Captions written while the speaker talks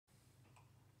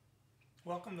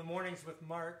Welcome to Mornings with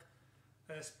Mark.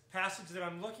 This passage that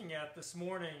I'm looking at this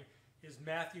morning is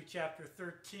Matthew chapter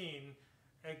 13,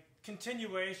 a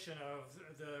continuation of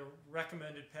the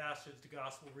recommended passage, the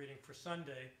gospel reading for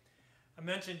Sunday. I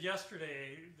mentioned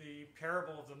yesterday the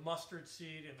parable of the mustard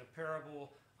seed and the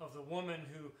parable of the woman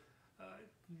who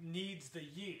kneads the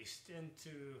yeast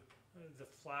into the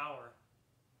flour.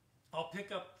 I'll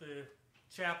pick up the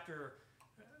chapter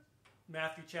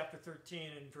Matthew chapter 13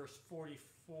 and verse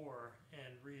 44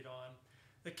 and read on.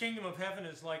 The kingdom of heaven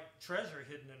is like treasure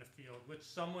hidden in a field, which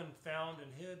someone found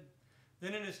and hid.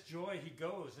 Then in his joy he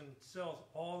goes and sells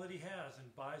all that he has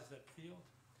and buys that field.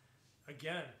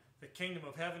 Again, the kingdom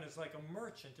of heaven is like a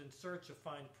merchant in search of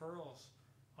fine pearls.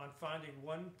 On finding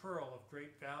one pearl of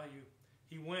great value,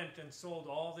 he went and sold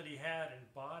all that he had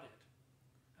and bought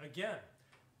it. Again,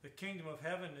 the kingdom of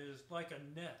heaven is like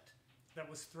a net that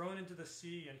was thrown into the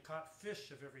sea and caught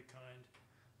fish of every kind.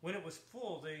 When it was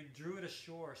full, they drew it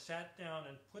ashore, sat down,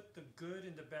 and put the good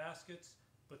into baskets,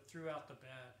 but threw out the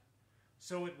bad.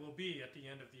 So it will be at the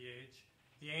end of the age.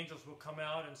 The angels will come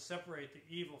out and separate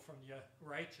the evil from the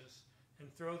righteous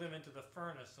and throw them into the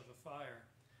furnace of the fire,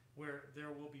 where there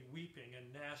will be weeping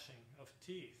and gnashing of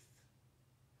teeth.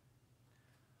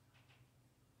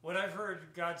 What I've heard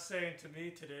God saying to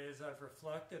me today as I've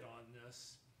reflected on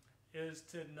this is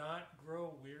to not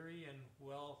grow weary in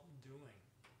well-doing.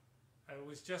 It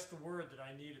was just the word that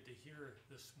I needed to hear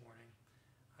this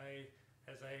morning.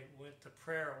 As I went to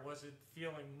prayer, wasn't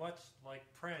feeling much like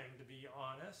praying, to be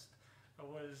honest. I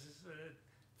was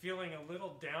feeling a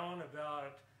little down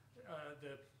about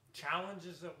the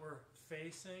challenges that we're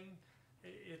facing.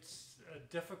 It's a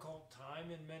difficult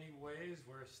time in many ways.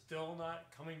 We're still not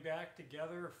coming back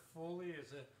together fully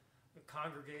as a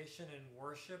congregation in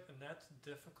worship, and that's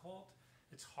difficult.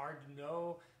 It's hard to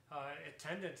know.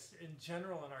 Attendance in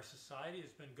general in our society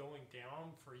has been going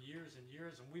down for years and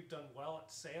years, and we've done well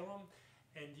at Salem,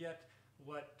 and yet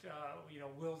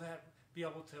will that be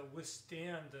able to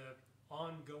withstand the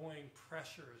ongoing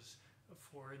pressures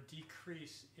for a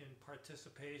decrease in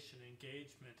participation,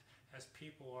 engagement, as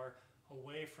people are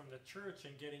away from the church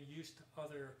and getting used to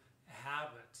other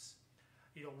habits?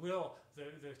 Will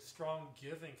the strong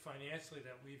giving financially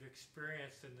that we've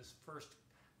experienced in this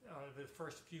the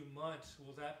first few months,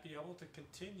 will that be able to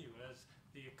continue as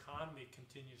the economy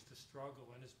continues to struggle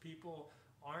and as people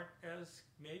aren't as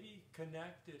maybe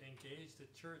connected, engaged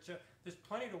at church? There's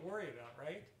plenty to worry about,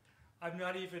 right? I'm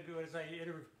not even, as I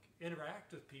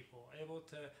interact with people, able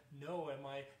to know, am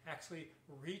I actually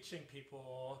reaching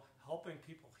people, helping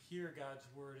people hear God's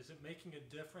word? Is it making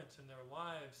a difference in their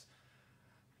lives?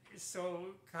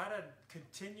 So kind of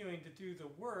continuing to do the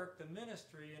work, the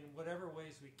ministry, in whatever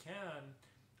ways we can,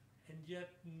 and yet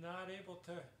not able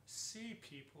to see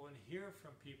people and hear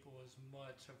from people as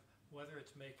much of whether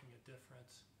it's making a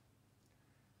difference.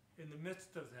 In the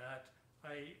midst of that,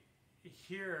 I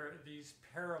hear these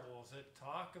parables that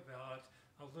talk about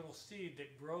a little seed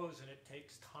that grows and it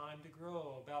takes time to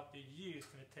grow, about the yeast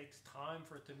and it takes time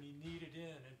for it to be kneaded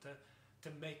in and to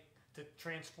make the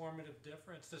transformative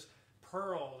difference. This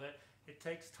pearl that it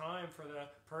takes time for the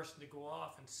person to go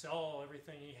off and sell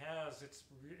everything he has. It's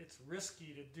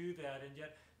risky to do that, and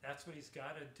yet that's what he's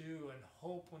got to do and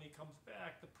hope when he comes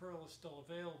back the pearl is still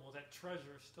available, that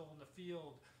treasure is still in the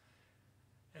field.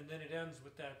 And then it ends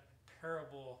with that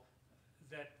parable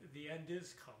that the end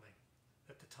is coming,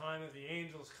 that the time of the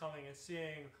angels coming and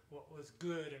seeing what was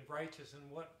good and righteous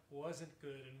and what wasn't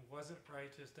good and wasn't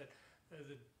righteous, that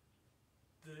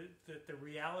the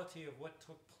reality of what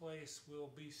took place will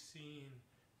be seen,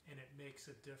 and it makes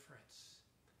a difference.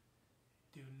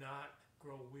 Do not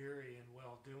grow weary in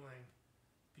well-doing,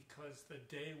 because the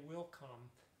day will come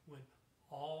when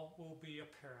all will be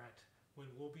apparent, when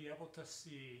we'll be able to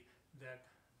see that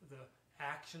the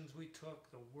actions we took,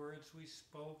 the words we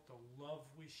spoke, the love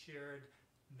we shared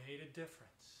made a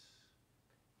difference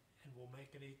and will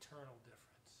make an eternal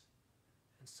difference.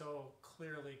 And so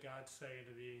clearly God's saying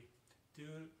to me, do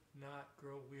not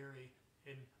grow weary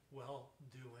in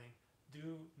well-doing.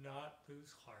 Do not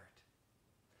lose heart.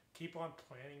 Keep on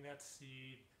planting that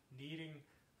seed, kneading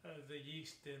the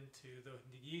yeast into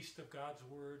the yeast of God's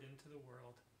word into the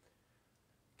world.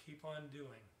 Keep on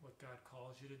doing what God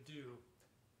calls you to do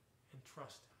and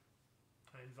trust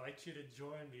Him. I invite you to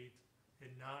join me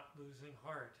in not losing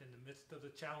heart in the midst of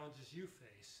the challenges you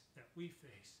face, that we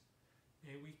face.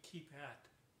 May we keep at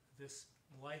this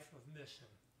life of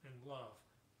mission and love,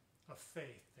 of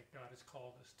faith that God has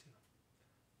called us to.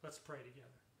 Let's pray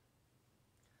together.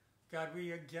 God,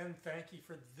 we again thank you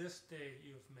for this day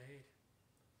you have made.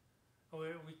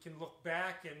 We can look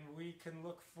back and we can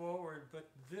look forward, but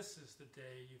this is the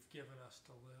day you've given us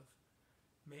to live.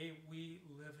 May we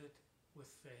live it with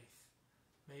faith.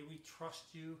 May we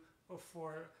trust you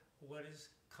for what is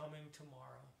coming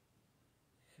tomorrow.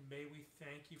 And may we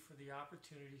thank you for the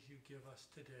opportunities you give us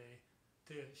today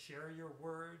to share your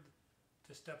word,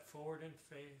 to step forward in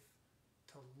faith,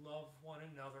 to love one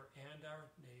another and our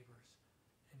neighbors.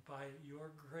 And by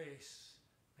your grace,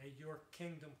 may your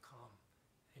kingdom come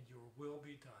and your will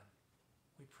be done.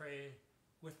 We pray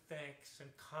with thanks and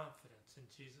confidence in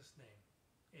Jesus' name.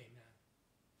 Amen.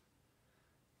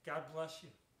 God bless you.